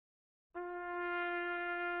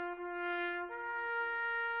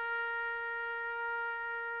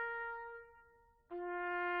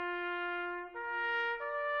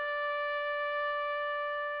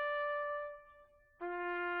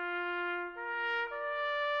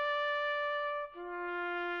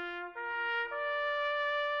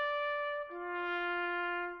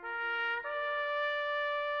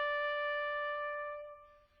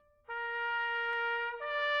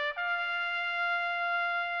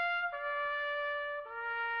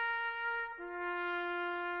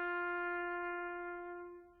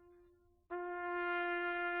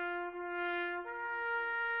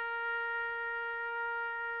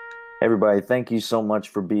Everybody, thank you so much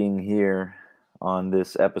for being here on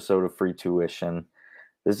this episode of Free Tuition.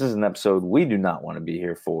 This is an episode we do not want to be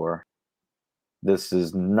here for. This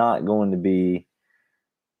is not going to be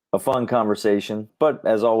a fun conversation, but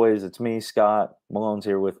as always, it's me, Scott. Malone's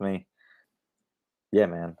here with me. Yeah,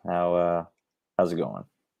 man. How's it going?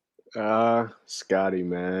 Scotty,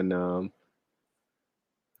 man.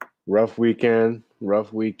 Rough weekend.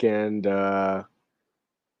 Rough weekend.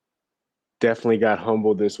 Definitely got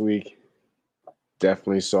humbled this week.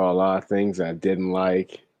 Definitely saw a lot of things I didn't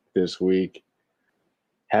like this week.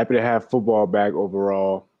 Happy to have football back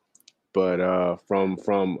overall, but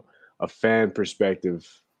from a fan perspective,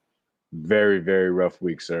 very very rough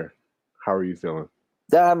week, sir. How are you feeling?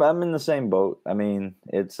 Yeah, I'm in the same boat. I mean,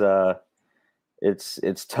 it's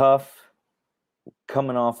tough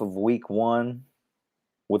coming off of week one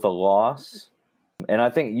with a loss. And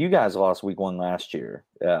I think you guys lost week one last year,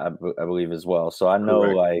 I believe as well. So I know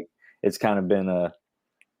Correct. like it's kind of been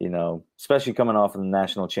especially coming off of the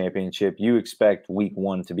national championship, you expect week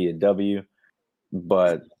one to be a W.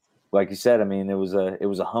 But like you said, I mean, it was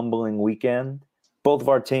a humbling weekend. Both of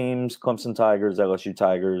our teams, Clemson Tigers, LSU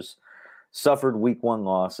Tigers, suffered week one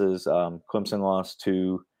losses. Clemson lost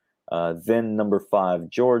to then number 5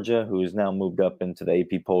 Georgia, who has now moved up into the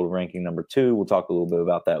AP poll ranking number 2. We'll talk a little bit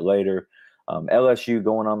about that later. LSU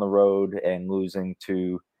going on the road and losing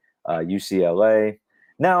to UCLA.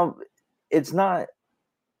 Now, it's not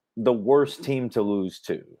the worst team to lose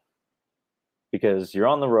to because you're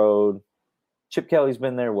on the road. Chip Kelly's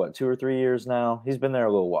been there, 2 or 3 years now? He's been there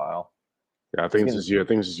a little while. Yeah, I think this is year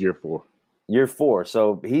 4. Year 4.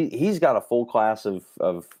 So he's got a full class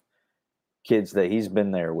of kids that he's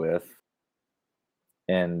been there with.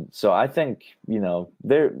 And so I think,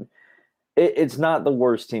 it's not the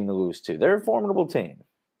worst team to lose to. They're a formidable team.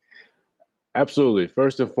 Absolutely.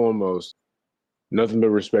 First and foremost, nothing but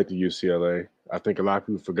respect to UCLA. I think a lot of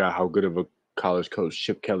people forgot how good of a college coach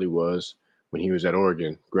Chip Kelly was when he was at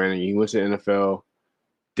Oregon. Granted, he went to the NFL,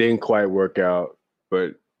 didn't quite work out,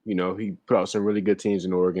 but he put out some really good teams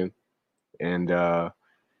in Oregon, and now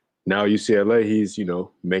UCLA, he's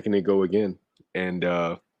making it go again. And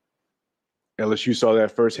LSU saw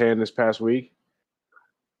that firsthand this past week.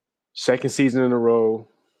 Second season in a row,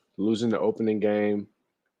 losing the opening game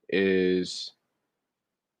is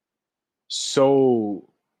so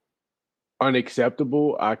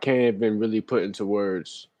unacceptable. I can't even really put into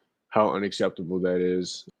words how unacceptable that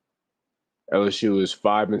is. LSU is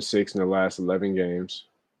 5-6 in the last 11 games.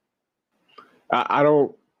 I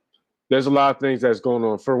don't. There's a lot of things that's going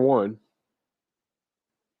on. For one,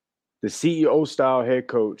 the CEO style head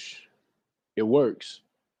coach, it works.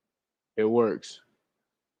 It works,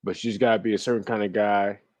 but you just gotta be a certain kind of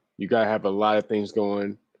guy. You gotta have a lot of things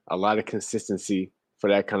going, a lot of consistency for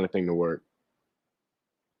that kind of thing to work.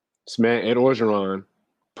 This man Ed Orgeron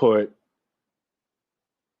put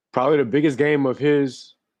probably the biggest game of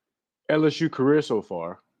his LSU career so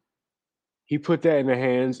far. He put that in the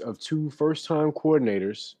hands of two first-time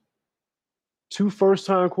coordinators,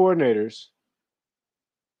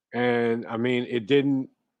 and I mean it didn't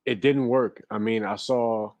work. I mean, I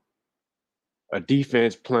saw a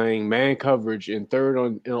defense playing man coverage in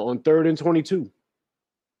on 3rd and 22.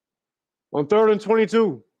 On 3rd and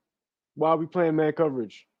 22, why are we playing man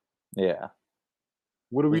coverage? Yeah.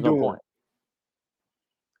 What are we There's no doing? point.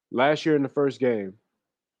 Last year in the first game,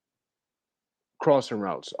 crossing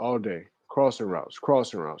routes all day. Crossing routes.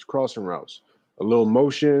 A little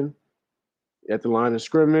motion at the line of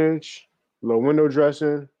scrimmage, a little window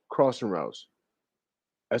dressing, crossing routes.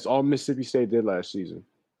 That's all Mississippi State did last season.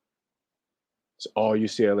 It's all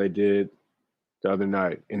UCLA did the other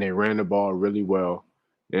night. And they ran the ball really well.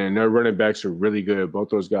 And their running backs are really good. Both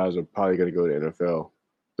those guys are probably going to go to the NFL.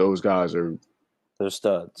 Those guys They're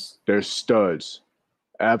studs. they're studs.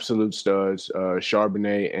 Absolute studs.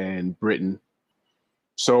 Charbonnet and Britton.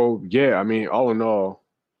 So, yeah, I mean, all in all,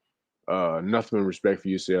 nothing but respect for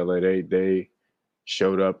UCLA. They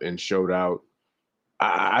showed up and showed out.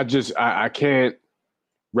 I can't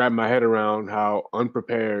wrap my head around how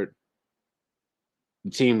unprepared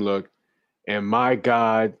the team looked. And my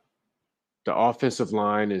God, the offensive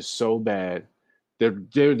line is so bad.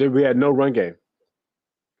 We had no run game.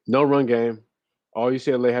 No run game. All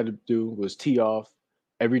UCLA had to do was tee off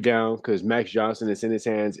every down because Max Johnson is in his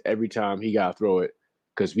hands every time he got to throw it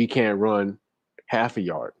because we can't run half a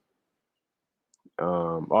yard.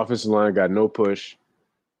 Offensive line got no push.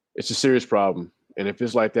 It's a serious problem. And if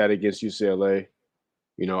it's like that against UCLA,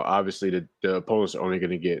 obviously the opponents are only going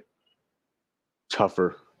to get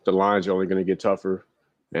tougher. The lines are only going to get tougher.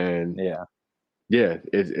 And yeah,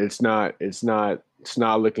 it's not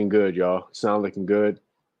looking good, y'all. It's not looking good.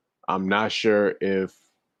 I'm not sure if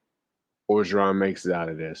Orgeron makes it out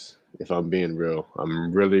of this. If I'm being real,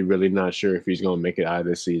 I'm really, really not sure if he's gonna make it out of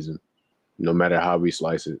this season. No matter how we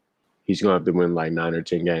slice it, he's gonna have to win like 9 or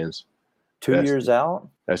 10 games. 2 years out.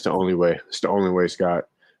 That's the only way. It's the only way, Scott.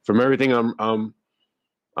 From everything I'm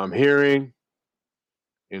hearing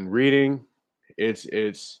and reading, it's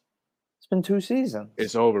been 2 seasons.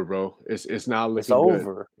 It's over, bro. It's not looking it's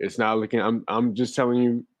over. Good. It's not looking. I'm just telling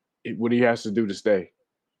you what he has to do to stay.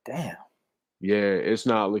 Damn. Yeah, it's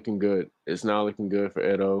not looking good. It's not looking good for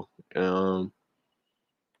Edo.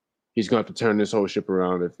 He's going to have to turn this whole ship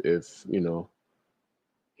around if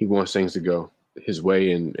he wants things to go his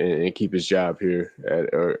way and keep his job here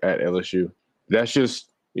at LSU. That's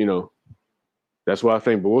just that's what I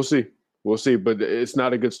think. But we'll see. We'll see. But it's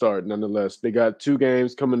not a good start, nonetheless. They got 2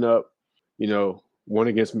 games coming up. One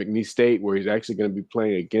against McNeese State, where he's actually going to be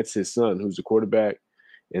playing against his son, who's the quarterback.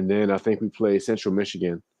 And then I think we play Central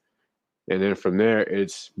Michigan. And then from there,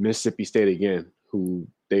 it's Mississippi State again, who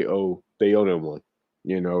they owe them one.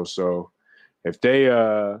 So if they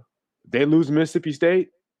lose Mississippi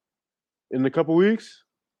State in a couple weeks,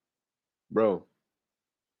 bro,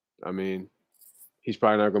 I mean, he's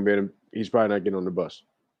probably not going to be able to, he's probably not getting on the bus.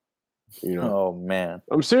 Oh man.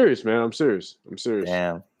 I'm serious, man. I'm serious.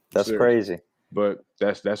 Damn. That's crazy. But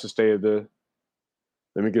that's the state of the.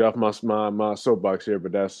 Let me get off my soapbox here,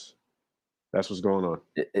 but that's what's going on.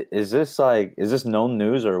 Is this known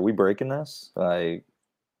news, or are we breaking this?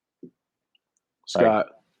 Scott,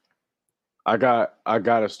 I got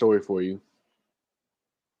a story for you.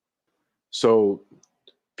 So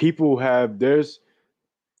people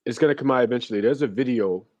it's gonna come out eventually. There's a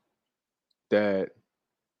video that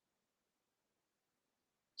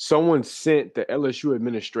someone sent the LSU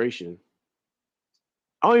administration.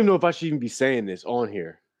 I don't even know if I should even be saying this on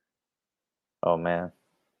here. Oh man.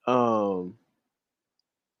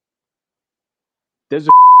 There's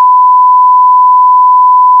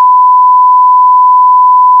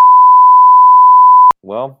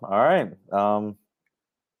Well, all right.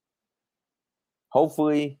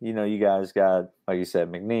 Hopefully, you guys got, like you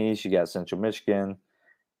said, McNeese, you got Central Michigan.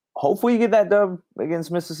 Hopefully you get that dub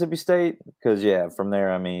against Mississippi State. Because, from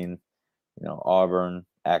there, Auburn,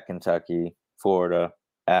 at Kentucky, Florida,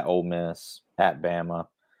 at Ole Miss, at Bama.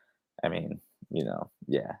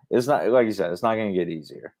 It's not, like you said, it's not going to get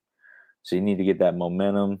easier. So you need to get that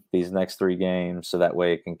momentum these next 3 games so that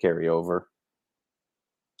way it can carry over.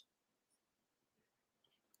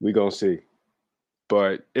 We gonna see.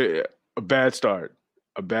 But a bad start.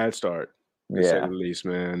 To say the least,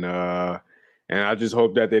 man. And I just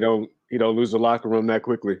hope that he don't lose the locker room that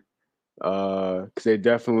quickly. Because they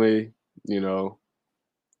definitely, I feel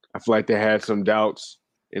like they had some doubts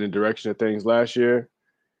in the direction of things last year.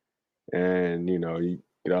 And, you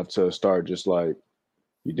get off to a start just like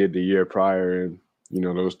you did the year prior, and,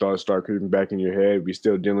 those thoughts start creeping back in your head. We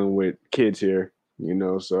still dealing with kids here,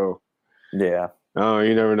 so. Yeah. Oh,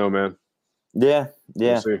 you never know, man. Yeah.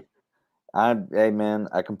 We'll see. Hey, man,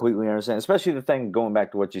 I completely understand. Especially the thing, going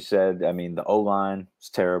back to what you said, the O-line is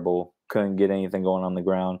terrible. Couldn't get anything going on the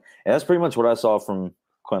ground. And that's pretty much what I saw from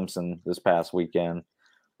Clemson this past weekend,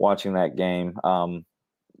 watching that game.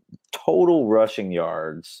 Total rushing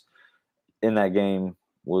yards in that game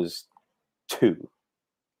was 2.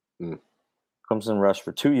 Clemson rushed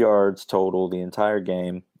for 2 yards total the entire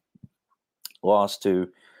game. Lost to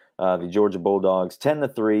the Georgia Bulldogs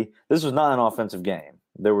 10-3. This was not an offensive game.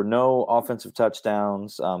 There were no offensive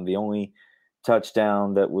touchdowns. The only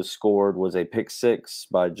touchdown that was scored was a pick 6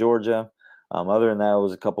 by Georgia. Other than that, it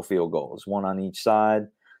was a couple field goals, 1 on each side.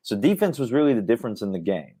 So defense was really the difference in the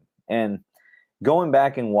game. And going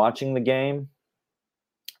back and watching the game,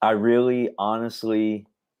 I really honestly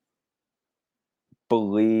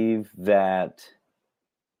believe that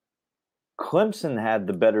Clemson had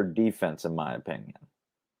the better defense, in my opinion.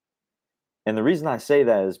 And the reason I say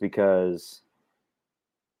that is because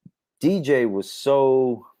DJ was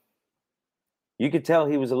you could tell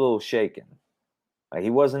he was a little shaken. Like, he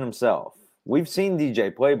wasn't himself. We've seen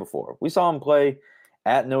DJ play before. We saw him play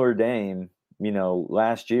at Notre Dame,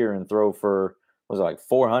 last year and throw for, was it like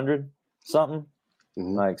 400 something?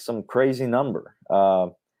 Mm-hmm. Like some crazy number.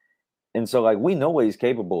 And so, we know what he's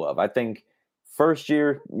capable of. I think first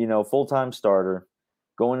year, full-time starter,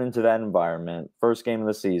 going into that environment, first game of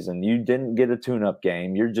the season, you didn't get a tune-up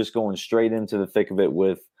game. You're just going straight into the thick of it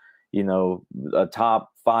with, a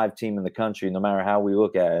top 5 team in the country, no matter how we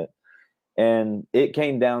look at it. And it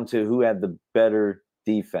came down to who had the better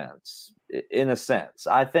defense, in a sense.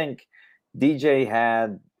 I think DJ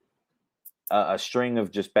had a string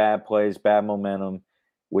of just bad plays, bad momentum,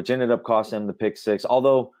 which ended up costing him the pick 6.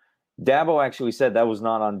 Although Dabo actually said that was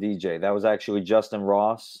not on DJ. That was actually Justin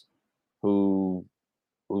Ross,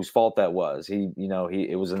 whose fault that was.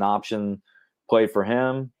 It was an option play for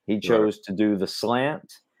him. He chose to do the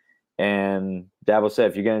slant, and Dabo said,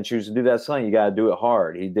 if you're going to choose to do that slant, you got to do it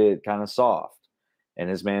hard. He did kind of soft, and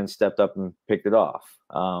his man stepped up and picked it off.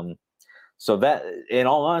 So that, in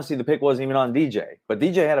all honesty, the pick wasn't even on DJ, but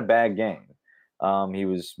DJ had a bad game.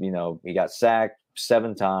 He got sacked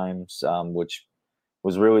 7 times, which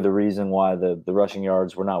was really the reason why the rushing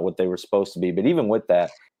yards were not what they were supposed to be. But even with that,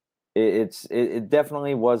 it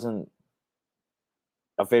definitely wasn't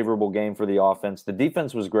a favorable game for the offense. The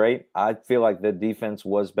defense was great. I feel like the defense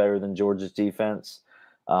was better than Georgia's defense,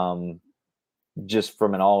 just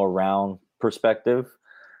from an all-around perspective.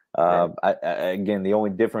 Again, the only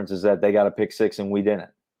difference is that they got a pick 6 and we didn't.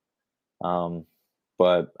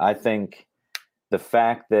 But I think the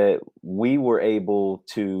fact that we were able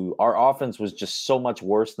to, our offense was just so much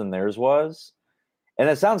worse than theirs was. And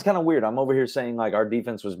it sounds kind of weird. I'm over here saying like our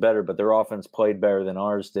defense was better, but their offense played better than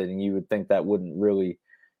ours did. And you would think that wouldn't really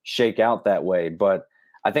shake out that way. But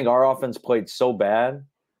I think our offense played so bad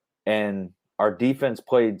and our defense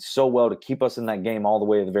played so well to keep us in that game all the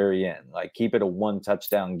way to the very end. Like keep it a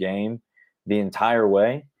 1-touchdown game the entire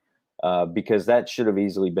way, because that should have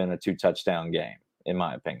easily been a 2-touchdown game, in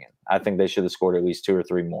my opinion. I think they should have scored at least 2 or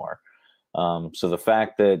 3 more. So the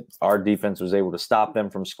fact that our defense was able to stop them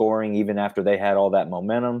from scoring even after they had all that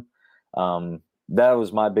momentum, that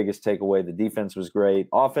was my biggest takeaway. The defense was great.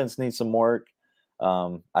 Offense needs some work.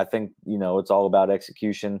 I think, it's all about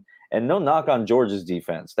execution. And no knock on Georgia's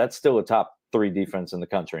defense. That's still a top 3 defense in the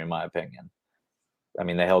country, in my opinion. I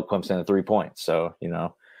mean, they held Clemson to 3 points. So,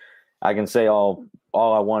 I can say all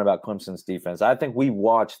I want about Clemson's defense. I think we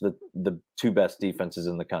watched the 2 best defenses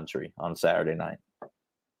in the country on Saturday night.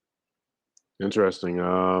 Interesting.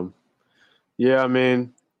 Yeah, I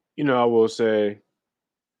mean, I will say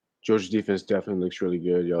Georgia's defense definitely looks really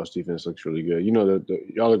good. Y'all's defense looks really good.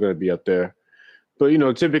 Y'all are going to be up there. But,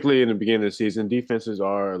 typically in the beginning of the season, defenses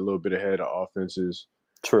are a little bit ahead of offenses.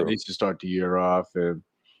 True. At least to start the year off. And,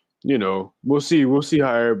 we'll see. We'll see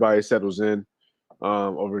how everybody settles in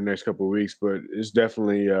over the next couple of weeks. But it's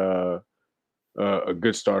definitely a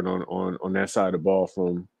good start on that side of the ball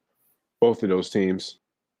from both of those teams.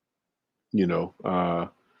 They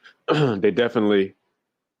definitely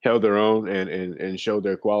held their own and showed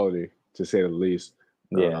their quality, to say the least.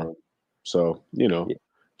 Yeah.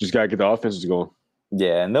 Just got to get the offenses going.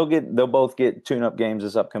 Yeah, and they'll both get tune-up games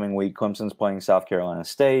this upcoming week. Clemson's playing South Carolina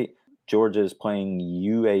State. Georgia is playing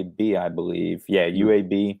UAB, I believe. Yeah,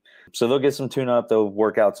 UAB. So they'll get some tune-up. They'll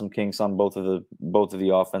work out some kinks on both of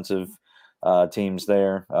the offensive teams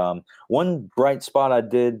there. One bright spot I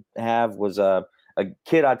did have was a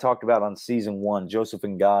kid I talked about on season 1, Joseph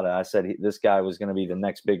Ngata. I said this guy was going to be the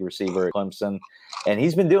next big receiver at Clemson, and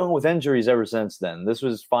he's been dealing with injuries ever since then. This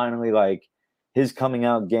was finally like his coming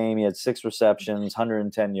out game. He had 6 receptions,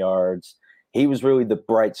 110 yards. He was really the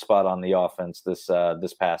bright spot on the offense this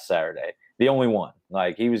past Saturday. The only one.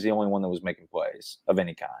 Like, he was the only one that was making plays of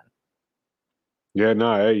any kind. Yeah,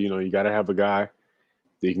 no, hey, you got to have a guy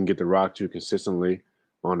that you can get the rock to consistently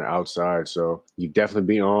on the outside. So you've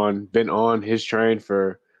definitely been on his train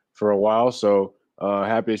for a while. So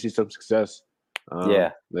happy to see some success.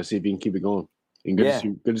 Yeah. Let's see if he can keep it going. And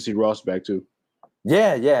good to see Ross back too.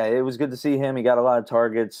 Yeah, it was good to see him. He got a lot of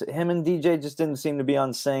targets. Him and DJ just didn't seem to be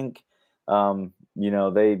on sync.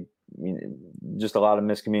 They just a lot of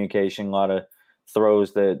miscommunication, a lot of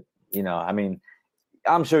throws that,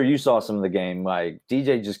 I'm sure you saw some of the game. Like,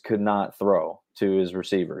 DJ just could not throw to his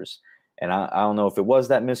receivers. And I don't know if it was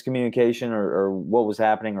that miscommunication or what was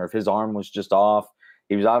happening, or if his arm was just off.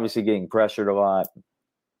 He was obviously getting pressured a lot.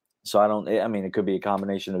 So it could be a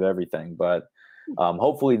combination of everything. But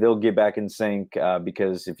hopefully they'll get back in sync,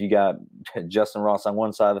 because if you got Justin Ross on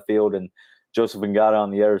one side of the field and Joseph Ngata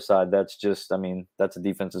on the other side, that's a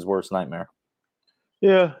defense's worst nightmare.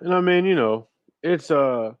 Yeah, and it's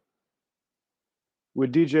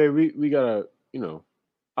with DJ, we gotta,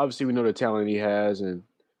 obviously we know the talent he has and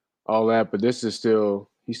all that, but he's still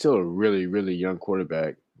a really, really young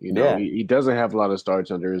quarterback. He doesn't have a lot of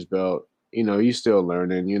starts under his belt. He's still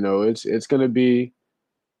learning. It's gonna be,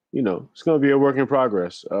 it's gonna be a work in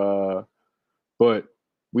progress. But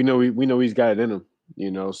we know he's got it in him.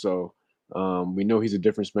 So we know he's a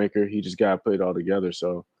difference maker. He just gotta put it all together.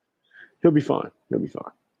 So he'll be fine.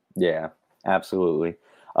 Yeah, absolutely.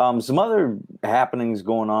 Some other happenings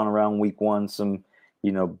going on around week 1. Some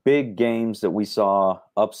big games that we saw,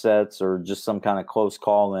 upsets or just some kind of close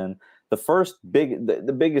call in.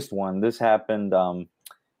 The biggest one, this happened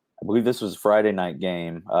I believe this was a Friday night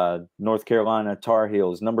game. North Carolina Tar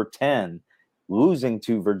Heels, number 10, losing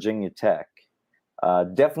to Virginia Tech.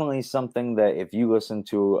 Definitely something that if you listen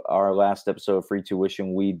to our last episode of Free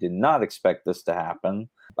Tuition, we did not expect this to happen.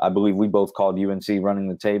 I believe we both called UNC running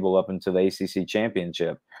the table up into the ACC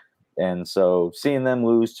championship. And so seeing them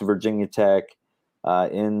lose to Virginia Tech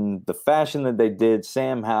in the fashion that they did,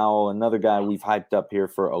 Sam Howell, another guy we've hyped up here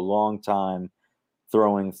for a long time,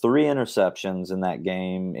 throwing 3 interceptions in that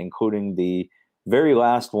game, including the very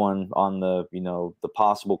last one on the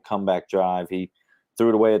possible comeback drive. He threw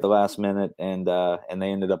it away at the last minute, and they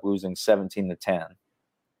ended up losing 17-10.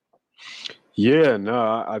 Yeah,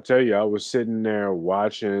 no, I tell you, I was sitting there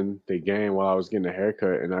watching the game while I was getting a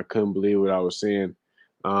haircut, and I couldn't believe what I was seeing.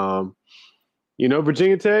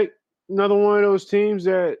 Virginia Tech, another one of those teams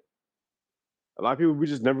that a lot of people we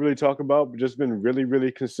just never really talk about, but just been really,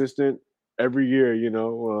 really consistent every year.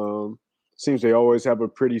 Seems they always have a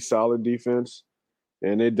pretty solid defense,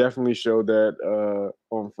 and they definitely showed that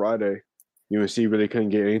on Friday. UNC really couldn't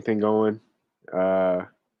get anything going.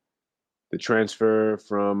 The transfer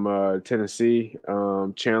from Tennessee,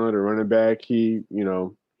 Chandler, the running back, he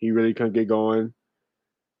really couldn't get going.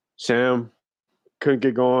 Sam couldn't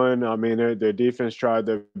get going. I mean, their defense tried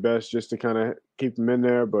their best just to kind of keep them in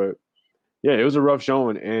there, but yeah, it was a rough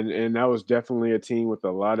showing, and that was definitely a team with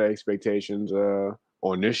a lot of expectations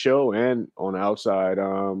on this show and on the outside.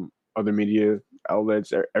 Other media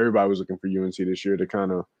outlets, everybody was looking for UNC this year to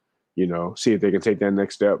kind of, see if they can take that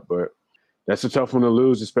next step, but that's a tough one to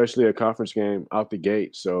lose, especially a conference game out the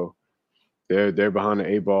gate. So they're behind the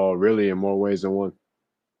 8 ball really in more ways than one.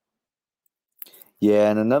 Yeah,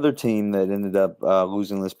 and another team that ended up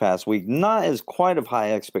losing this past week, not as quite of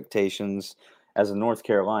high expectations as a North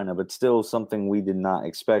Carolina, but still something we did not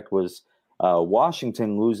expect, was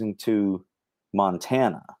Washington losing to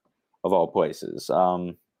Montana, of all places.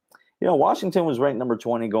 Washington was ranked number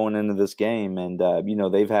 20 going into this game, and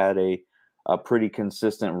they've had a pretty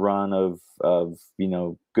consistent run of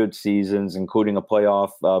good seasons, including a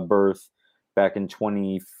playoff berth back in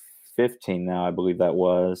 2015. Now I believe that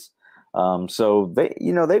was. So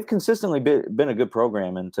they've consistently been a good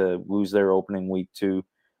program, and to lose their opening week to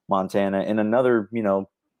Montana in another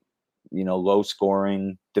low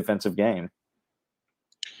scoring defensive game.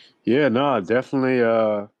 Yeah, no,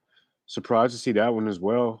 definitely surprised to see that one as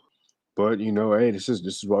well. But hey, this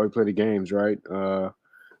is why we play the games, right?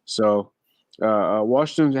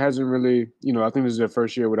 Washington hasn't really, I think this is their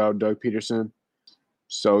first year without Doug Peterson.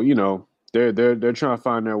 So, they're trying to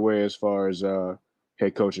find their way as far as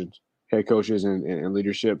head coaches and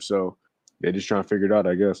leadership. So they're just trying to figure it out,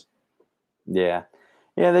 I guess. Yeah.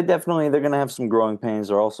 Yeah, they're going to have some growing pains.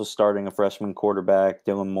 They're also starting a freshman quarterback,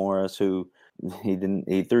 Dylan Morris, who he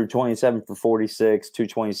threw 27 for 46,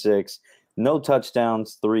 226, no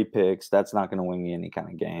touchdowns, 3 picks. That's not going to win you any kind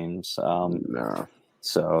of games. No.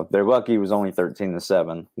 So they're lucky it was only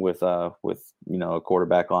 13-7 with a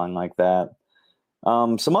quarterback line like that.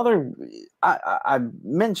 Some other, I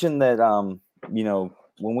mentioned that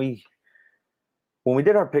when we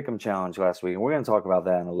did our Pick'em challenge last week, and we're going to talk about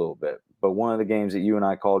that in a little bit. But one of the games that you and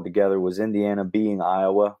I called together was Indiana beating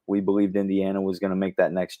Iowa. We believed Indiana was going to make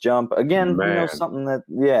that next jump. Again, something that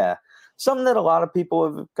a lot of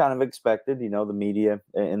people have kind of expected. The media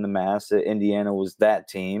in the mass, Indiana was that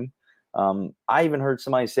team. I even heard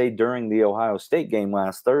somebody say during the Ohio State game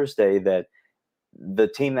last Thursday that the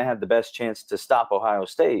team that had the best chance to stop Ohio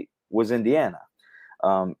State was Indiana.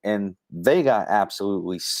 And they got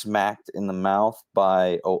absolutely smacked in the mouth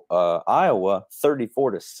by Iowa,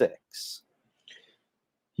 34-6.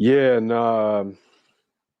 Yeah, no,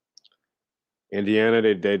 Indiana,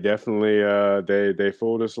 they definitely they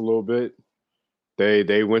fooled us a little bit.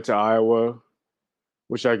 They went to Iowa,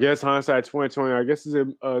 which I guess hindsight 2020, I guess is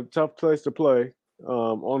a tough place to play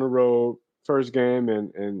on the road, first game,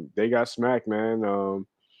 and they got smacked, man.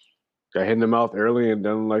 Got hit in the mouth early and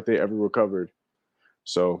done like they ever recovered.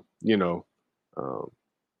 So,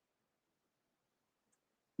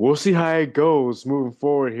 we'll see how it goes moving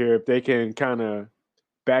forward here. If they can kind of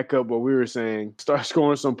back up what we were saying, start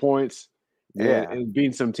scoring some points and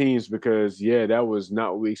beating some teams, because, that was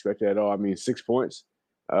not what we expected at all. I mean, 6 points,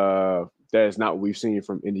 that is not what we've seen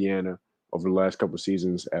from Indiana over the last couple of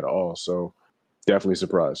seasons at all. So definitely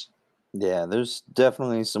surprised. Yeah, there's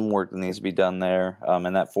definitely some work that needs to be done there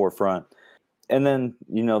in that forefront. And then,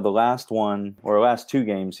 the last 2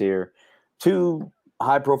 games here, 2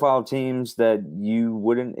 high-profile teams that you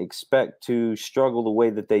wouldn't expect to struggle the way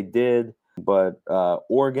that they did. But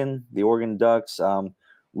Oregon, the Oregon Ducks,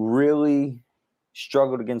 really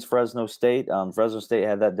struggled against Fresno State. Fresno State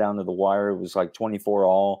had that down to the wire. It was like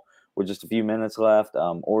 24-all with just a few minutes left.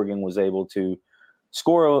 Oregon was able to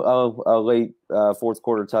score a late fourth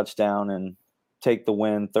quarter touchdown and take the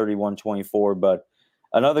win 31-24. But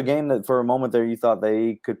another game that for a moment there you thought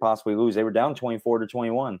they could possibly lose. They were down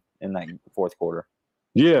 24-21 in that fourth quarter.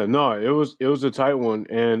 Yeah, no, it was a tight one,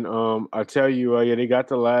 and I tell you, yeah, they got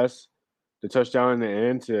the touchdown in the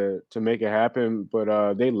end to make it happen,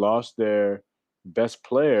 but they lost their best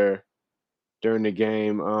player during the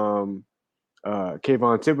game. Kayvon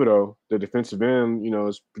Thibodeau, the defensive end,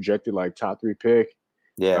 is projected like top 3 pick.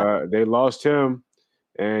 Yeah. They lost him,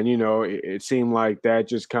 and it seemed like that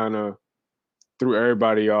just kind of threw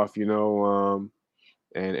everybody off. And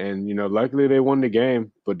luckily they won the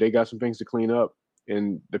game, but they got some things to clean up.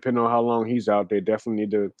 And depending on how long he's out, they definitely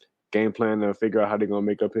need to game plan to figure out how they're going to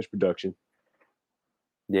make up his production.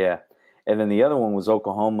 Yeah. And then the other one was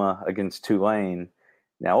Oklahoma against Tulane.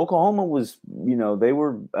 Now, Oklahoma was, they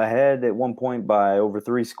were ahead at one point by over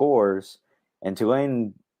 3 scores, and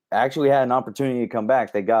Tulane actually had an opportunity to come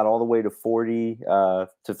back. They got all the way to 40-35,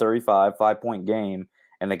 5-point game,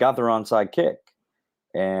 and they got their onside kick.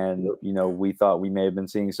 And, we thought we may have been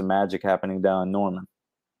seeing some magic happening down in Norman.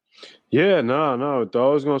 Yeah, no. Thought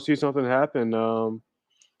I was going to see something happen.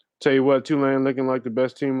 Tell you what, Tulane looking like the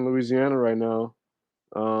best team in Louisiana right now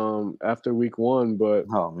after week 1. But,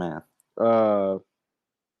 oh, man.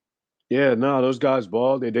 Yeah, no, those guys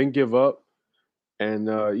balled. They didn't give up. And,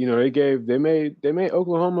 they made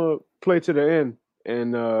Oklahoma play to the end.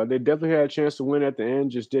 And they definitely had a chance to win at the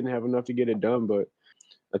end, just didn't have enough to get it done. But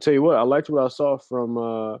I tell you what, I liked what I saw from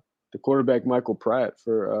the quarterback Michael Pratt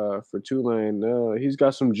for Tulane. He's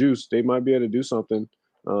got some juice. They might be able to do something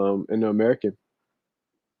in the American.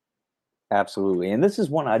 Absolutely. And this is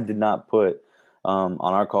one I did not put on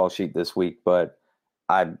our call sheet this week, but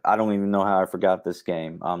I don't even know how I forgot this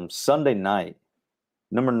game. Sunday night,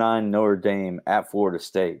 number 9 Notre Dame at Florida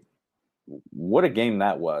State. What a game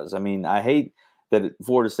that was. I mean, I hate that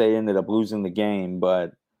Florida State ended up losing the game,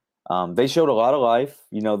 but they showed a lot of life.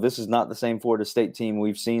 This is not the same Florida State team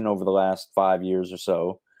we've seen over the last 5 years or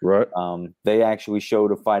so. Right. They actually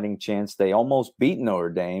showed a fighting chance. They almost beat Notre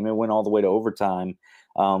Dame. It went all the way to overtime.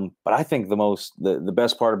 But I think the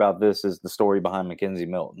best part about this is the story behind McKenzie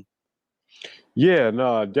Milton. Yeah,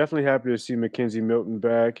 no, definitely happy to see McKenzie Milton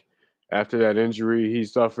back after that injury he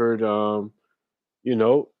suffered. Got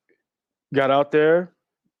out there,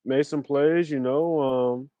 made some plays,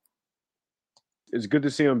 it's good to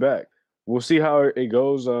see him back. We'll see how it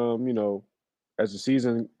goes, as the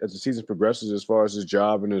season progresses as far as his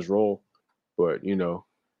job and his role. But,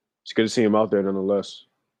 it's good to see him out there nonetheless.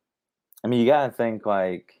 I mean, you gotta think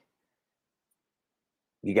they're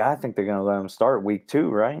gonna let him start week 2,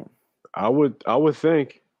 right? I would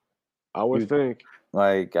think. Think.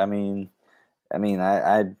 Like,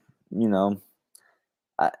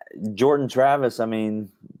 Jordan Travis,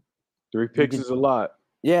 3 picks is a lot.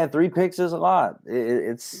 Yeah, 3 picks is a lot.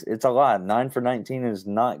 It's a lot. 9 for 19 is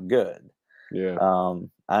not good. Yeah.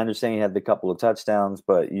 I understand he had the couple of touchdowns,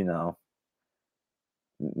 but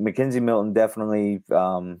McKenzie Milton definitely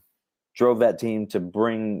drove that team to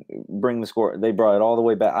bring the score. They brought it all the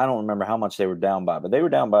way back. I don't remember how much they were down by, but they were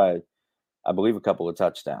down by, I believe, a couple of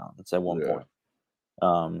touchdowns at one point.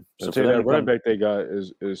 So for that running back they got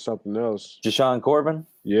is something else. Jashaun Corbin?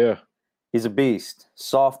 Yeah. He's a beast.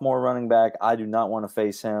 Sophomore running back. I do not want to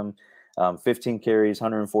face him. 15 carries,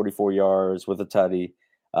 144 yards with a tutty,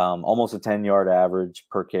 almost a 10-yard average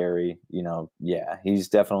per carry. He's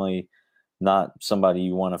definitely not somebody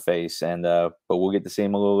you want to face. And but we'll get to see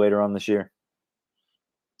him a little later on this year.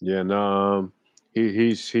 Yeah, no,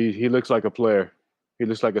 he looks like a player. He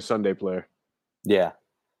looks like a Sunday player. Yeah,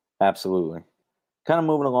 absolutely. Kind of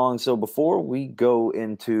moving along. So before we go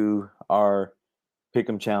into our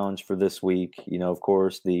Pick'em challenge for this week, of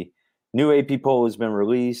course, the new AP poll has been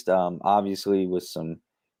released, obviously with some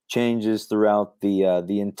changes throughout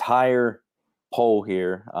the entire poll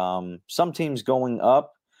here. Some teams going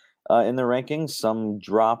up in the rankings, some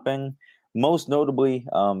dropping. Most notably,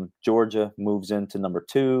 Georgia moves into number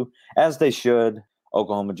 2, as they should.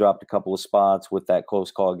 Oklahoma dropped a couple of spots with that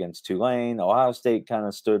close call against Tulane. Ohio State kind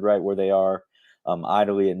of stood right where they are,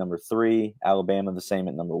 idly at number 3. Alabama the same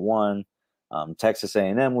at number 1. Texas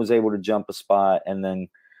A&M was able to jump a spot, and then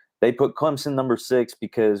they put Clemson number 6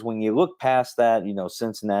 because when you look past that,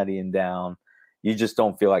 Cincinnati and down, you just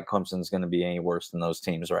don't feel like Clemson's going to be any worse than those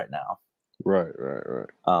teams right now. Right.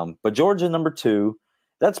 But Georgia number 2,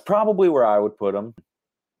 that's probably where I would put them.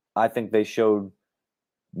 I think they showed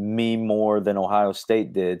me more than Ohio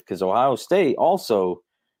State did, because Ohio State also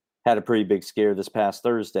had a pretty big scare this past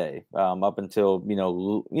Thursday, up until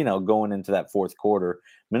going into that fourth quarter.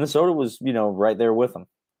 Minnesota was right there with them.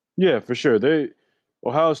 Yeah, for sure.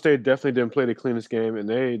 Ohio State definitely didn't play the cleanest game, and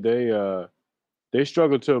they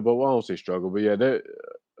struggled too. But well, I won't say struggle, but yeah,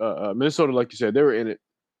 Minnesota, like you said, they were in it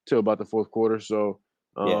till about the fourth quarter. So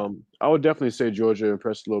Yeah. I would definitely say Georgia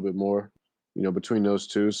impressed a little bit more, between those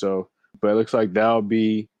two. So, but it looks like that'll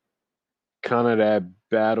be kind of that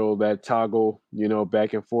battle, that toggle,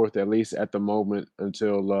 back and forth, at least at the moment,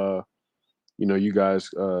 until you guys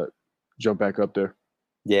jump back up there.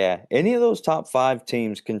 Yeah. Any of those top five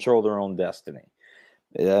teams control their own destiny.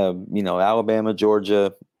 Alabama,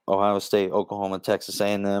 Georgia, Ohio State, Oklahoma, Texas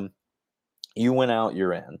A&M. You win out,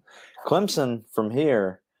 you're in. Clemson from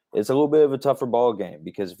here, it's a little bit of a tougher ball game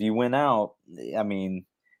because if you win out, I mean,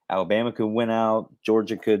 Alabama could win out,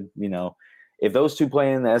 Georgia could, if those two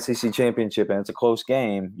play in the SEC championship and it's a close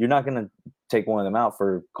game, you're not going to take one of them out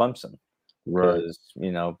for Clemson Right. because,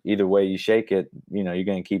 either way you shake it, you're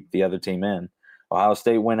going to keep the other team in. Ohio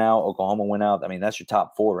State went out, Oklahoma went out. I mean, that's your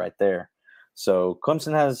top four right there. So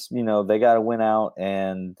Clemson has, they got to win out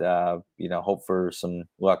and, hope for some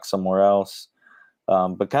luck somewhere else.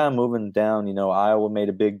 But kind of moving down, Iowa made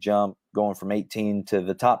a big jump going from 18 to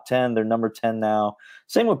the top 10. They're number 10 now.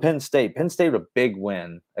 Same with Penn State. Penn State a big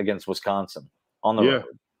win against Wisconsin on the Yeah.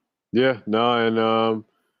 road. Yeah. No, and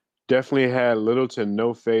definitely had little to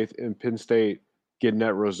no faith in Penn State getting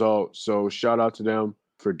that result. So shout out to them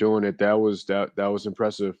for doing it. That was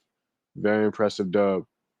impressive. Very impressive dub.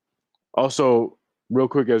 Also, real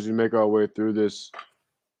quick as we make our way through this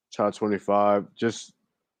top 25, just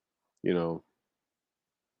you know,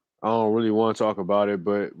 I don't really want to talk about it,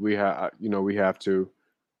 but we have to.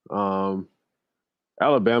 Um,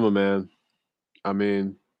 Alabama, man. I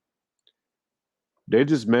mean, they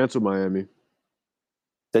dismantled Miami.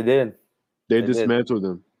 They did. They They did. dismantled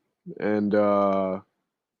them, and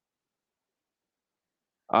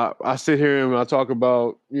I sit here and I talk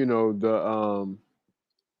about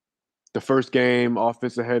the first game,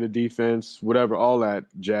 offense ahead of defense, whatever, all that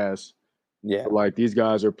jazz. Yeah. But like these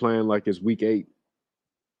guys are playing like it's week 8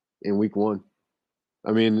 in week 1.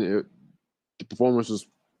 I mean, the performance was,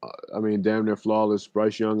 damn near flawless.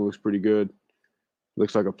 Bryce Young looks pretty good.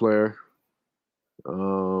 Looks like a player.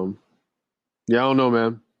 Yeah, I don't know,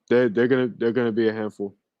 man. They're gonna be a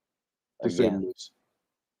handful to say the Again, least.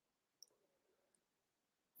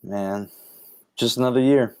 man, just another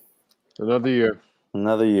year. Another year.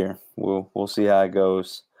 Another year. We'll see how it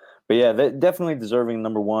goes. But yeah, they definitely deserving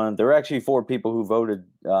number one. There were actually 4 people who voted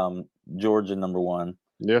Georgia number 1.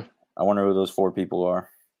 Yeah. I wonder who those 4 people are.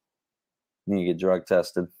 Need to get drug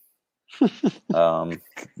tested.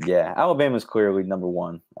 Yeah, Alabama's clearly number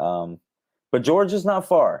 1. But Georgia's not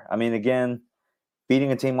far. I mean, again,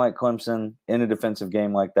 beating a team like Clemson in a defensive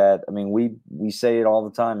game like that. I mean, we say it all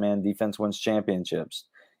the time, man. Defense wins championships.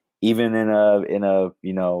 Even in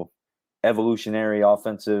a evolutionary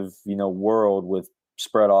offensive world with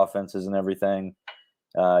spread offenses and everything.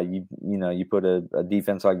 You put a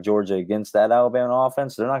defense like Georgia against that Alabama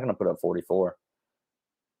offense, they're not going to put up 44.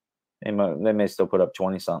 They may still put up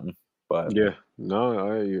 20 something, but Yeah.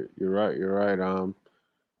 No, you're right. You're right.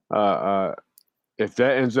 If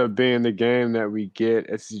that ends up being the game that we get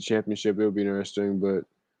SEC championship, it'll be interesting. But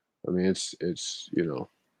I mean, it's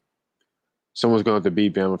someone's going to have to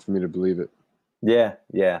beat Bama for me to believe it.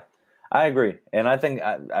 yeah, I agree, and I think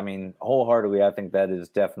I mean wholeheartedly, I think that is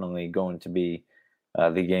definitely going to be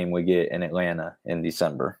the game we get in Atlanta in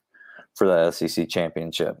December for the SEC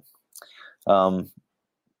championship.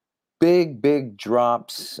 Big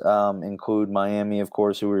drops include Miami, of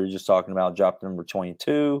course, who we were just talking about, dropped to number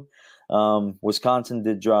 22. Wisconsin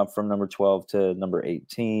did drop from number 12 to number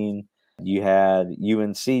 18. You had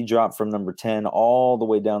UNC drop from number 10 all the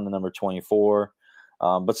way down to number 24.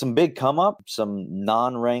 But some big come up, some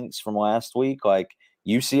non-ranks from last week, like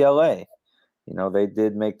UCLA. They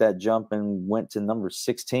did make that jump and went to number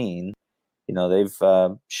 16. They've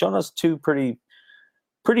shown us 2 pretty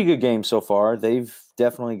good games so far. They've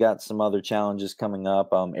definitely got some other challenges coming up.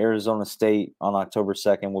 Arizona State on October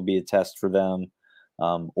 2nd will be a test for them.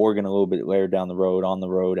 Oregon a little bit later down the road, on the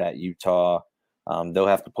road at Utah. They'll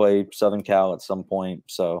have to play Southern Cal at some point.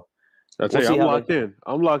 So I tell you, I'm locked in.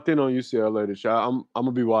 I'm locked in on UCLA this year. I'm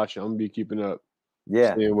gonna be watching. I'm gonna be keeping up.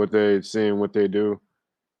 Yeah, seeing what they do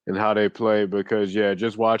and how they play. Because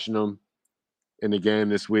just watching them in the game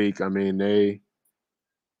this week. I mean,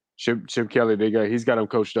 Chip Kelly, he's got them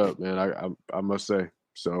coached up, man. I must say.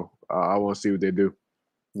 So I want to see what they do.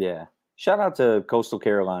 yeah. Shout out to Coastal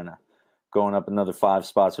Carolina, going up another 5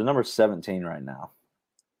 spots. They're number 17 right now.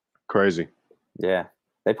 Crazy. Yeah,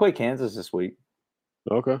 they play Kansas this week.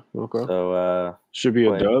 Okay. So should be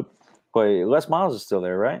a dub. Les Miles is still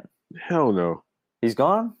there, right? Hell no. He's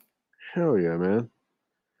gone? Hell yeah, man.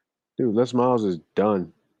 Dude, Les Miles is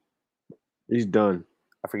done. He's done.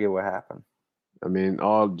 I forget what happened. I mean,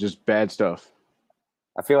 all just bad stuff.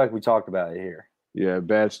 I feel like we talked about it here. Yeah,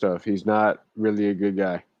 bad stuff. He's not really a good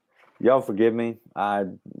guy. Y'all forgive me.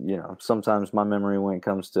 Sometimes my memory when it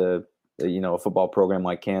comes to, a football program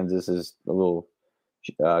like Kansas is a little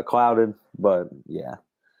clouded, but yeah.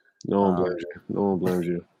 No one blames you. No one blames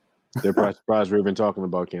you. They're probably surprised we're even talking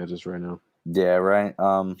about Kansas right now. Yeah, right.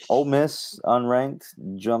 Ole Miss, unranked,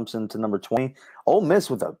 jumps into number 20. Ole Miss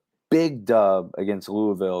with a big dub against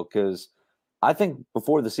Louisville because I think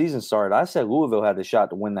before the season started, I said Louisville had a shot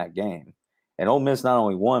to win that game. And Ole Miss not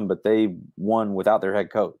only won, but they won without their head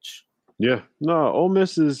coach. Yeah. No, Ole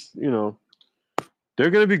Miss is, they're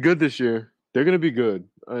going to be good this year. They're going to be good.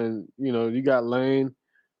 And, you got Lane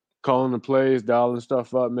calling the plays, dialing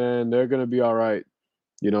stuff up, man. They're going to be all right.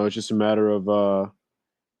 It's just a matter of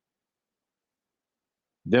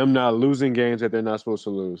them not losing games that they're not supposed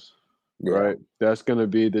to lose. Yeah. Right? That's going to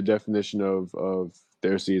be the definition of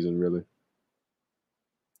their season, really.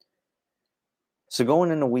 So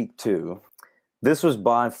going into week 2, this was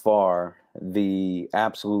by far the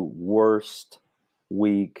absolute worst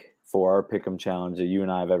week for our Pick'em challenge that you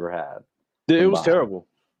and I have ever had. It was terrible.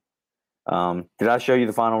 Did I show you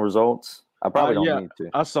the final results? I probably don't need to.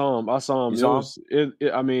 I saw him. You saw him?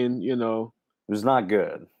 It was not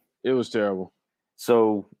good. It was terrible.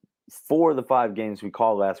 So 4 of the 5 games we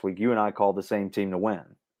called last week, you and I called the same team to win.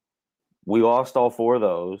 We lost all 4 of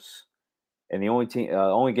those. And the only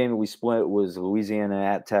game that we split was Louisiana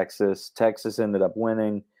at Texas. Texas ended up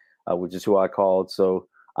winning, which is who I called. So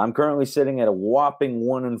I'm currently sitting at a whopping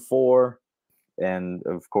 1-4, and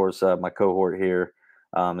of course my cohort here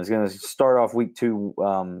is going to start off week 2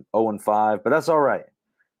 0-5, but that's all right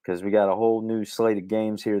because we got a whole new slate of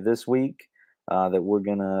games here this week that we're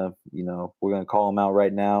gonna call them out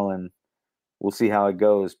right now, and we'll see how it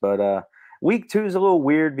goes. But week 2 is a little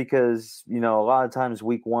weird because, a lot of times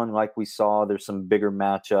week 1, like we saw, there's some bigger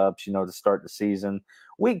matchups, to start the season.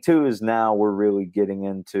 Week 2 is now we're really getting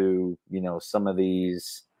into, some of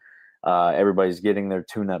these, everybody's getting their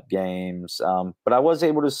tune-up games. But I was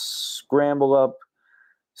able to scramble up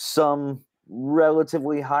some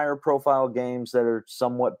relatively higher profile games that are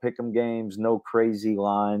somewhat pick'em games, no crazy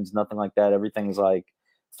lines, nothing like that. Everything's like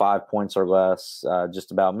 5 points or less,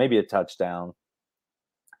 just about maybe a touchdown.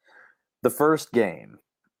 The first game,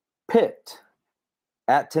 Pitt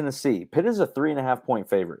at Tennessee. Pitt is a 3.5-point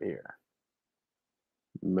favorite here.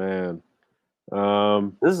 Man.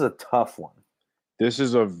 This is a tough one. This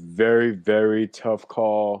is a very, very tough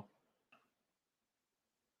call.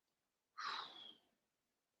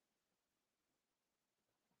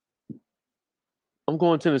 I'm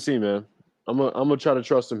going Tennessee, man. I'm gonna try to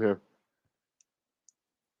trust him here.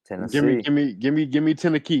 Tennessee. Give me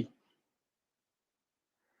Tennessee.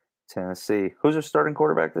 Tennessee. Who's their starting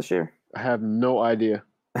quarterback this year? I have no idea.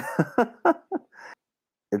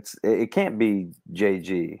 It can't be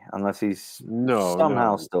JG unless he's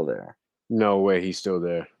somehow still there. No way he's still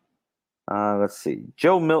there. Let's see.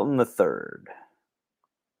 Joe Milton III.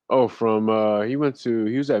 Oh, he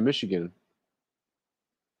was at Michigan.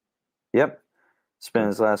 Yep. Spent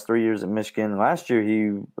his last 3 years at Michigan. Last year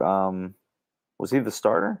he was he the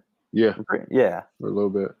starter? Yeah. Yeah. For a little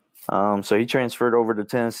bit. So he transferred over to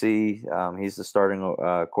Tennessee. He's the starting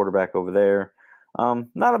quarterback over there.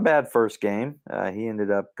 Not a bad first game. He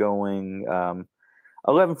ended up going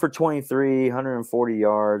 11 for 23, 140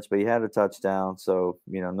 yards, but he had a touchdown. So,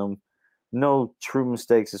 no true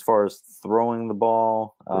mistakes as far as throwing the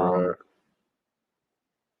ball. Right.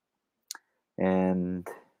 And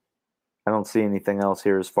I don't see anything else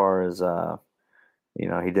here as far as, he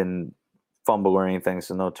didn't fumble or anything,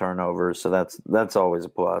 so no turnovers. So that's always a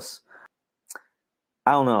plus.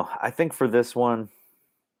 I don't know. I think for this one,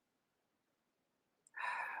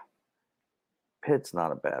 Pitt's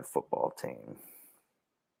not a bad football team.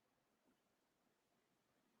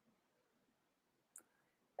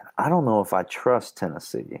 I don't know if I trust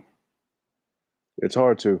Tennessee. It's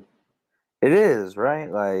hard to. It is,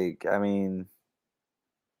 right? Like, I mean,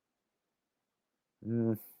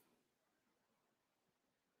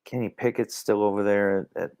 Kenny Pickett's still over there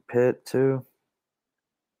at Pitt too.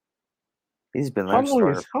 He's been there.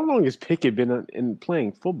 How long has Pickett been in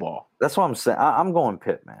playing football? That's what I'm saying. I'm going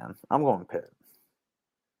Pitt, man. I'm going Pitt.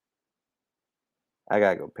 I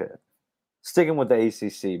gotta go Pitt. Sticking with the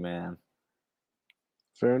ACC, man.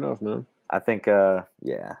 Fair enough, man. I think,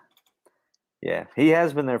 yeah. He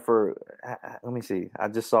has been there for. Let me see. I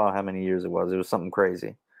just saw how many years it was. It was something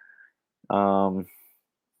crazy.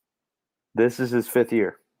 This is his 5th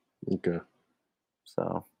year. Okay.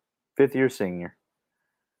 So, 5th year senior.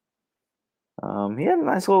 He had a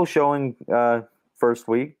nice little showing first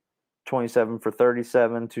week, 27 for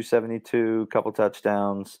 37, 272, couple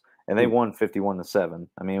touchdowns, and they won 51-7.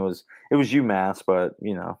 I mean, it was UMass, but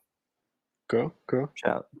Go.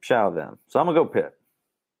 shout out them. So I'm gonna go Pitt.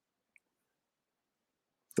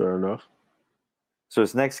 Fair enough. So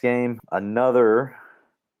this next game, another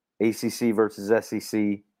ACC versus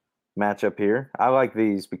SEC matchup here. I like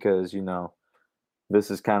these because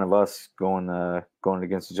this is kind of us going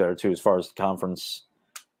against each other too, as far as the conference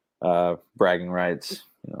bragging rights.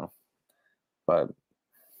 But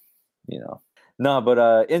no.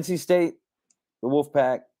 But NC State, the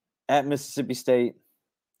Wolfpack at Mississippi State.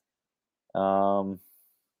 What'd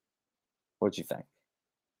you think?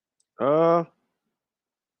 Tell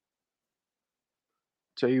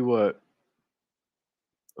you what.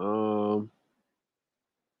 I'm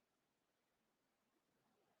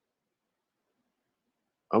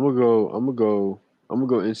gonna go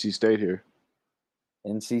NC State here.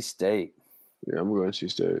 NC State. Yeah, I'm gonna go NC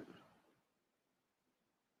State.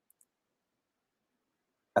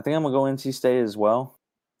 I think I'm gonna go NC State as well,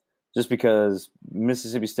 just because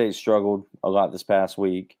Mississippi State struggled a lot this past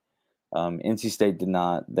week. NC State did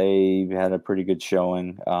not. They had a pretty good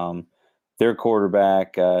showing. Their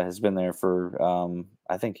quarterback has been there for,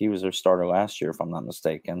 I think he was their starter last year, if I'm not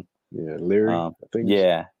mistaken. Yeah, Leary. I think.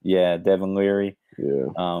 Yeah, Devin Leary. Yeah.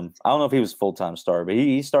 I don't know if he was a full-time starter, but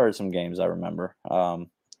he started some games, I remember.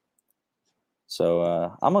 So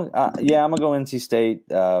I'm gonna go NC State.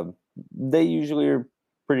 They usually are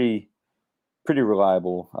pretty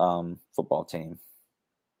reliable football team.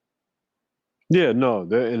 Yeah, no,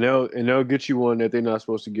 they'll get you one that they're not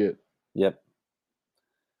supposed to get. Yep,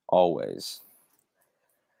 always.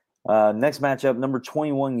 Next matchup, number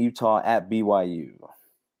 21 Utah at BYU.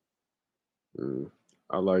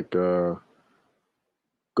 I like go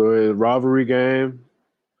ahead, rivalry game.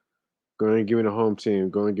 Go ahead and give me the home team.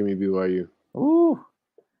 Go ahead and give me BYU. Ooh,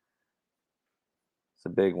 it's a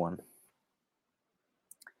big one.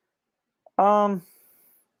 For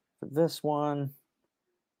this one,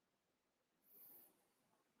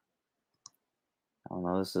 I don't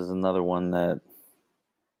know. This is another one that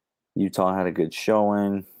Utah had a good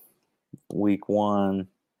showing. Week 1.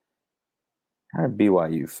 How did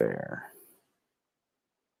BYU fare?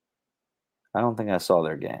 I don't think I saw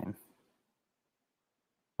their game.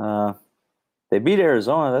 They beat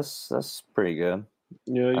Arizona. That's pretty good.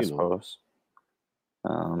 Yeah, I suppose.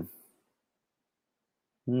 I'm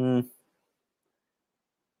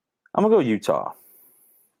gonna go Utah.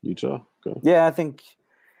 Utah. Okay. Yeah, I think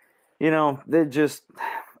they're a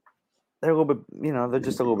little bit. They're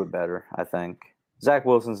just a little bit better. I think Zach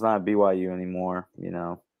Wilson's not at BYU anymore.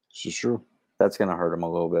 This is true. That's gonna hurt him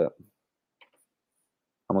a little bit.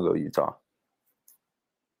 I'm gonna go Utah.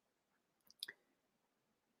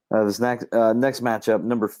 This next matchup,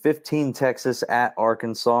 number 15 Texas at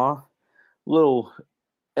Arkansas. Little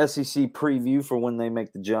SEC preview for when they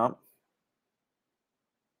make the jump.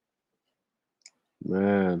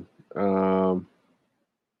 Man,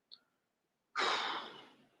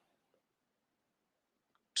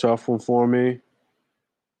 tough one for me.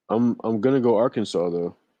 I'm gonna go Arkansas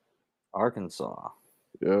though. Arkansas.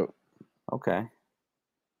 Yep. Okay.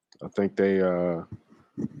 I think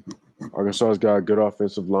Arkansas's got a good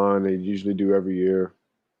offensive line. They usually do every year.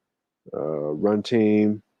 Run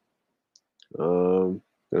team. Gonna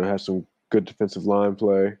have some good defensive line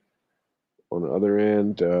play. On the other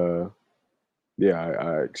end,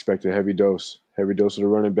 I expect a heavy dose of the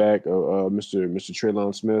running back, Mr.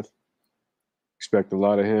 Treylon Smith. Expect a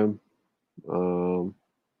lot of him.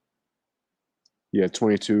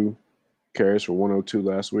 22 carries for 102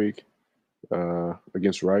 last week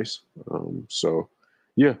against Rice. I'm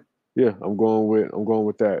going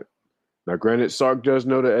with that. Now, granted, Sark does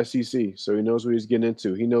know the SEC, so he knows what he's getting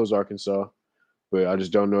into. He knows Arkansas, but I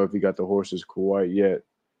just don't know if he got the horses quite yet.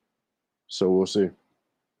 So we'll see.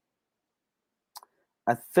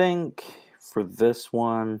 I think for this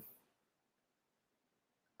one,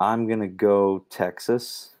 I'm going to go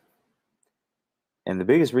Texas. And the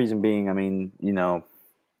biggest reason being,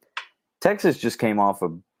 Texas just came off a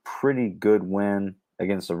pretty good win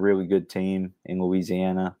against a really good team in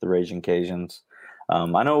Louisiana, the Raging Cajuns.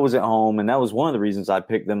 I know it was at home, and that was one of the reasons I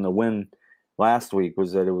picked them to win last week,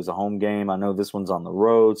 was that it was a home game. I know this one's on the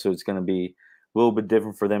road, so it's going to be a little bit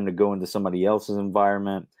different for them to go into somebody else's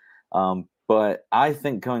environment. But I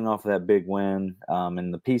think coming off of that big win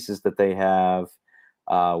and the pieces that they have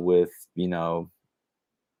with,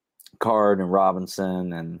 Card and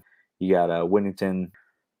Robinson, and you got Whittington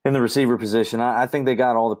in the receiver position, I think they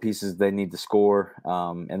got all the pieces they need to score,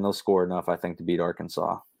 and they'll score enough, I think, to beat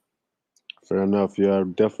Arkansas. Fair enough. Yeah, I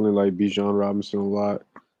definitely like Bijan Robinson a lot.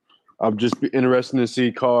 I'm just be interested to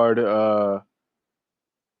see Card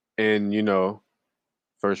in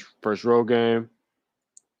first road game,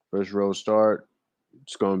 first road start.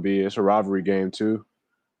 It's a rivalry game too.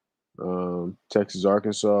 Texas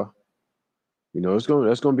Arkansas. That's gonna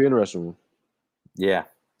be an interesting one. Yeah.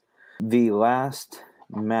 The last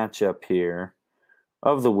matchup here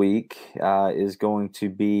of the week is going to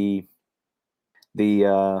be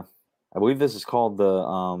I believe this is called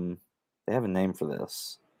they have a name for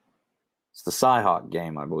this. It's the Cyhawk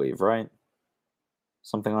game, I believe, right?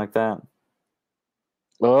 Something like that.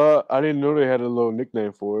 I didn't know they had a little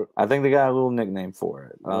nickname for it. I think they got a little nickname for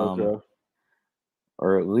it. Okay.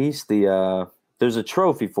 Or at least there's a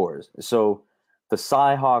trophy for it. So the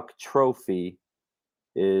Cyhawk Trophy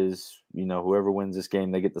is, whoever wins this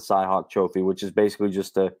game, they get the Cyhawk Trophy, which is basically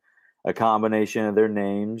just a combination of their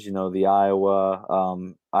names. The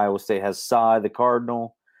Iowa State has Cy the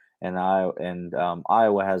Cardinal, and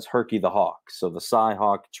Iowa has Herky the Hawk. So the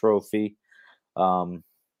Cyhawk Trophy. So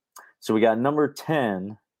we got number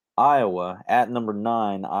 10 Iowa at number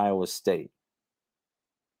 9 Iowa State.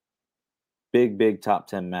 Big top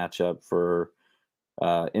 10 matchup for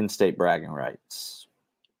in-state bragging rights.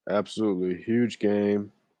 Absolutely. Huge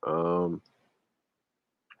game.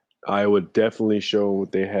 Iowa definitely showed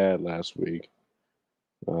what they had last week.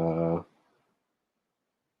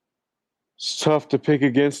 It's tough to pick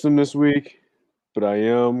against them this week, but I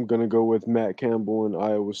am going to go with Matt Campbell and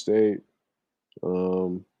Iowa State.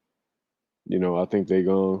 I think they're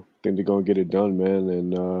going to get it done, man,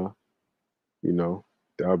 and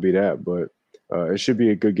that'll be that, but it should be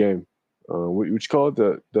a good game. What you call it?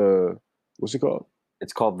 The what's it called?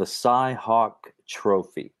 It's called the Cyhawk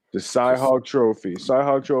Trophy. The Cyhawk Trophy.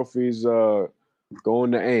 Cyhawk Trophy's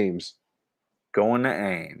going to Ames. Going to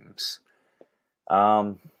Ames.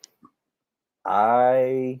 I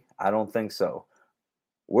don't think so.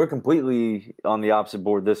 We're completely on the opposite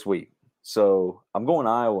board this week. So I'm going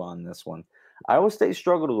Iowa on this one. Iowa State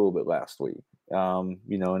struggled a little bit last week. And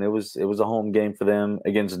it was a home game for them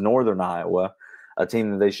against Northern Iowa, a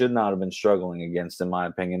team that they should not have been struggling against, in my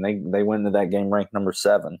opinion. They went into that game ranked number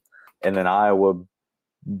 7, and then Iowa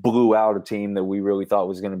blew out a team that we really thought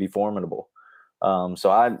was going to be formidable.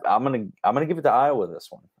 So I'm gonna give it to Iowa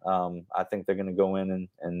this one. I think they're going to go in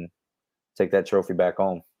and take that trophy back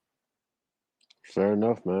home. Fair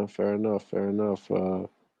enough, man. Fair enough. I'm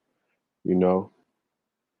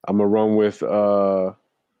gonna run with Iowa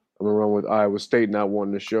State not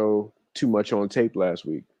wanting to show too much on tape last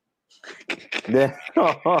week. Yeah,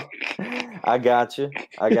 I got you.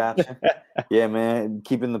 Yeah, man,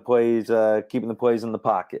 keeping the plays in the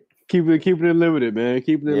pocket. Keeping it limited, man.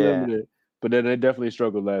 Keeping it limited. But then they definitely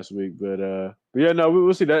struggled last week. But yeah, no,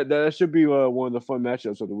 we'll see. That should be one of the fun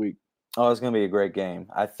matchups of the week. Oh, it's gonna be a great game.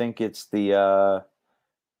 I think it's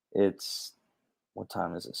what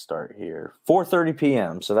time does it start here? 4:30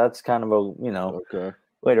 p.m. So that's kind of a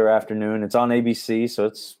later afternoon. It's on ABC, so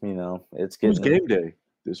it's it's getting. Who's game day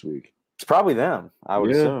this week? It's probably them, I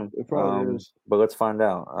would assume. It probably is. But let's find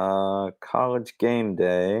out. College game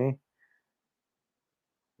day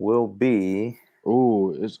will be.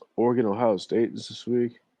 Oh, it's Oregon Ohio State this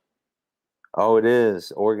week. Oh, it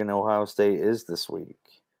is. Oregon Ohio State is this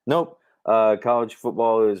week. Nope. College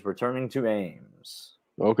football is returning to Ames.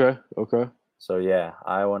 Okay. So yeah,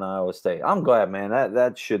 Iowa and Iowa State. I'm glad, man.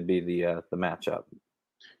 That should be the matchup.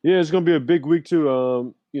 Yeah, it's gonna be a big week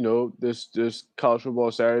too. This college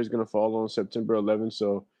football Saturday is gonna fall on September 11th.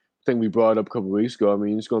 So I think we brought it up a couple of weeks ago. I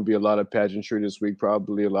mean, it's gonna be a lot of pageantry this week,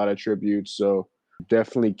 probably a lot of tributes. So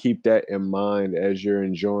definitely keep that in mind as you're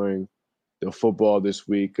enjoying the football this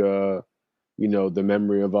week. The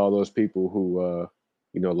memory of all those people who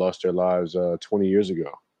lost their lives 20 years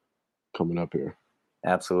ago coming up here.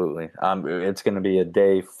 Absolutely. It's going to be a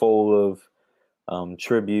day full of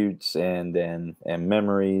tributes and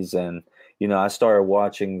memories. And, I started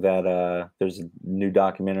watching that there's a new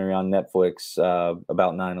documentary on Netflix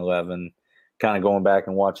about 9/11, kind of going back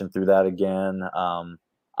and watching through that again. I'm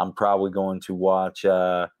probably going to watch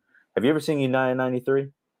have you ever seen United 93?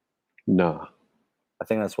 No. I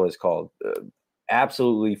think that's what it's called.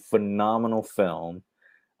 Absolutely phenomenal film.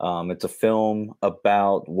 It's a film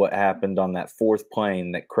about what happened on that 4th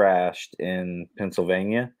plane that crashed in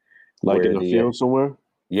Pennsylvania. Like in the field somewhere?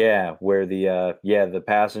 Yeah, where the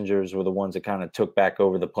passengers were the ones that kind of took back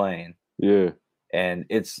over the plane. Yeah. And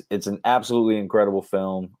it's an absolutely incredible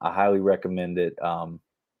film. I highly recommend it.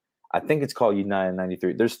 I think it's called United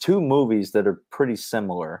 93. There's 2 movies that are pretty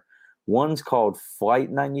similar. One's called Flight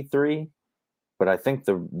 93, but I think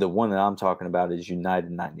the one that I'm talking about is United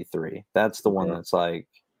 93. That's the one that's like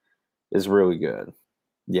is really good.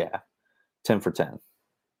 Yeah, 10 for 10.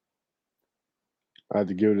 I had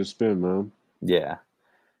to give it a spin, man. Yeah.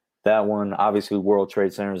 That one, obviously, World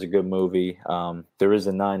Trade Center is a good movie. There is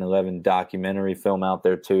a 9/11 documentary film out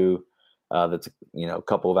there too. That's a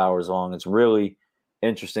couple of hours long. It's really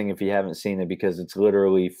interesting if you haven't seen it because it's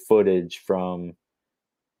literally footage from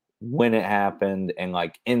when it happened and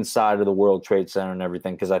like inside of the World Trade Center and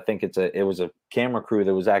everything. Because I think it was a camera crew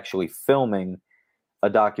that was actually filming a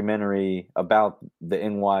documentary about the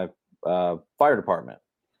NY fire department.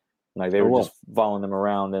 Like they were just following them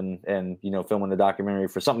around and filming the documentary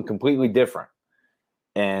for something completely different.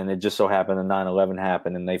 And it just so happened that 9/11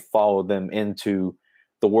 happened and they followed them into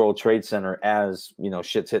the World Trade Center as,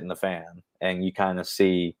 shit's hitting the fan. And you kind of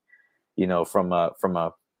see, from a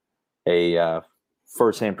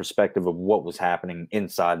firsthand perspective of what was happening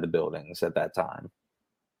inside the buildings at that time.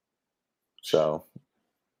 So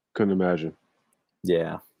couldn't imagine.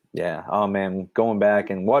 Yeah. Yeah. Oh man, going back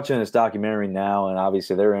and watching this documentary now, and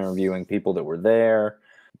obviously they're interviewing people that were there.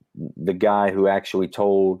 The guy who actually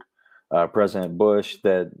told President Bush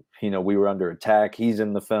that, we were under attack, he's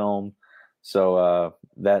in the film. So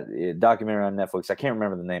that documentary on Netflix, I can't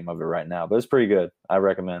remember the name of it right now, but it's pretty good. I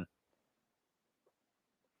recommend.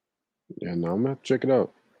 Yeah, no, I'm gonna check it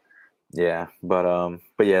out. Yeah, but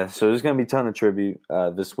yeah, so there's gonna be a ton of tribute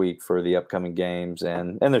this week for the upcoming games,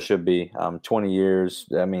 and there should be 20 years.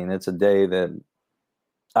 I mean, it's a day that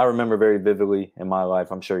I remember very vividly in my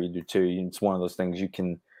life. I'm sure you do too. It's one of those things you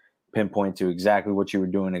can pinpoint to exactly what you were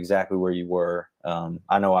doing, exactly where you were.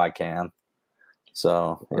 I know I can.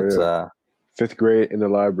 So it's 5th grade in the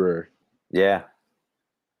library. Yeah.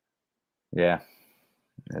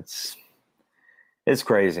 It's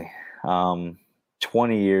crazy.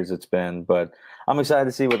 20 years it's been, but I'm excited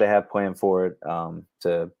to see what they have planned for it,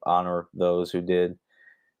 to honor those who did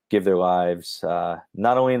give their lives,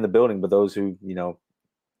 not only in the building, but those who,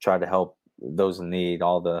 tried to help those in need,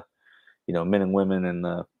 all the, men and women in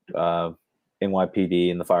the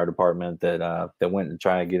NYPD and the fire department that went and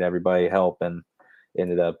tried to get everybody help and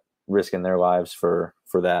ended up risking their lives for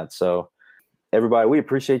that. So everybody, we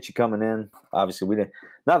appreciate you coming in. Obviously, we didn't,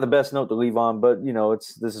 not the best note to leave on, but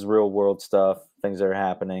this is real world stuff, things that are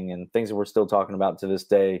happening and things that we're still talking about to this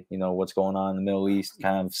day. What's going on in the Middle East,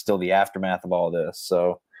 kind of still the aftermath of all this.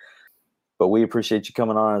 So, but we appreciate you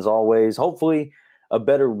coming on as always. Hopefully, a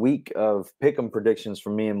better week of pick'em predictions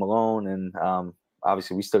from me and Malone, and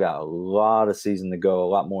obviously, we still got a lot of season to go, a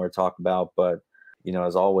lot more to talk about. But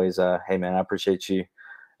as always, hey man, I appreciate you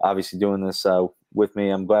obviously doing this with me.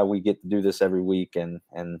 I'm glad we get to do this every week, and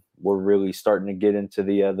we're really starting to get into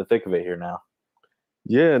the thick of it here now.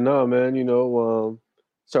 Yeah, no, man.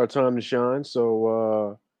 It's our time to shine.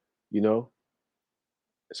 So,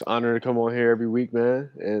 it's an honor to come on here every week, man,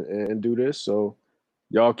 and do this. So,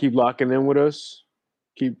 y'all keep locking in with us.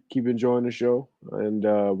 Keep enjoying the show, and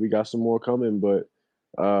we got some more coming. But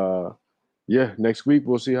yeah, next week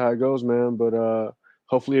we'll see how it goes, man. But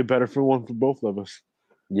hopefully a better one for both of us.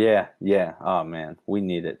 Yeah. Oh man, we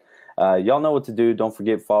need it. Y'all know what to do. Don't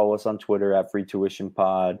forget, follow us on Twitter at Free Tuition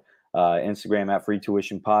Pod, Instagram at Free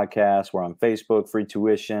Tuition Podcast. We're on Facebook, Free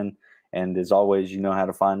Tuition, and as always, you know how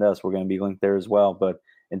to find us. We're going to be linked there as well. But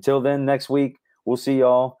until then, next week we'll see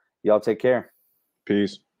y'all. Y'all take care.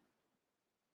 Peace.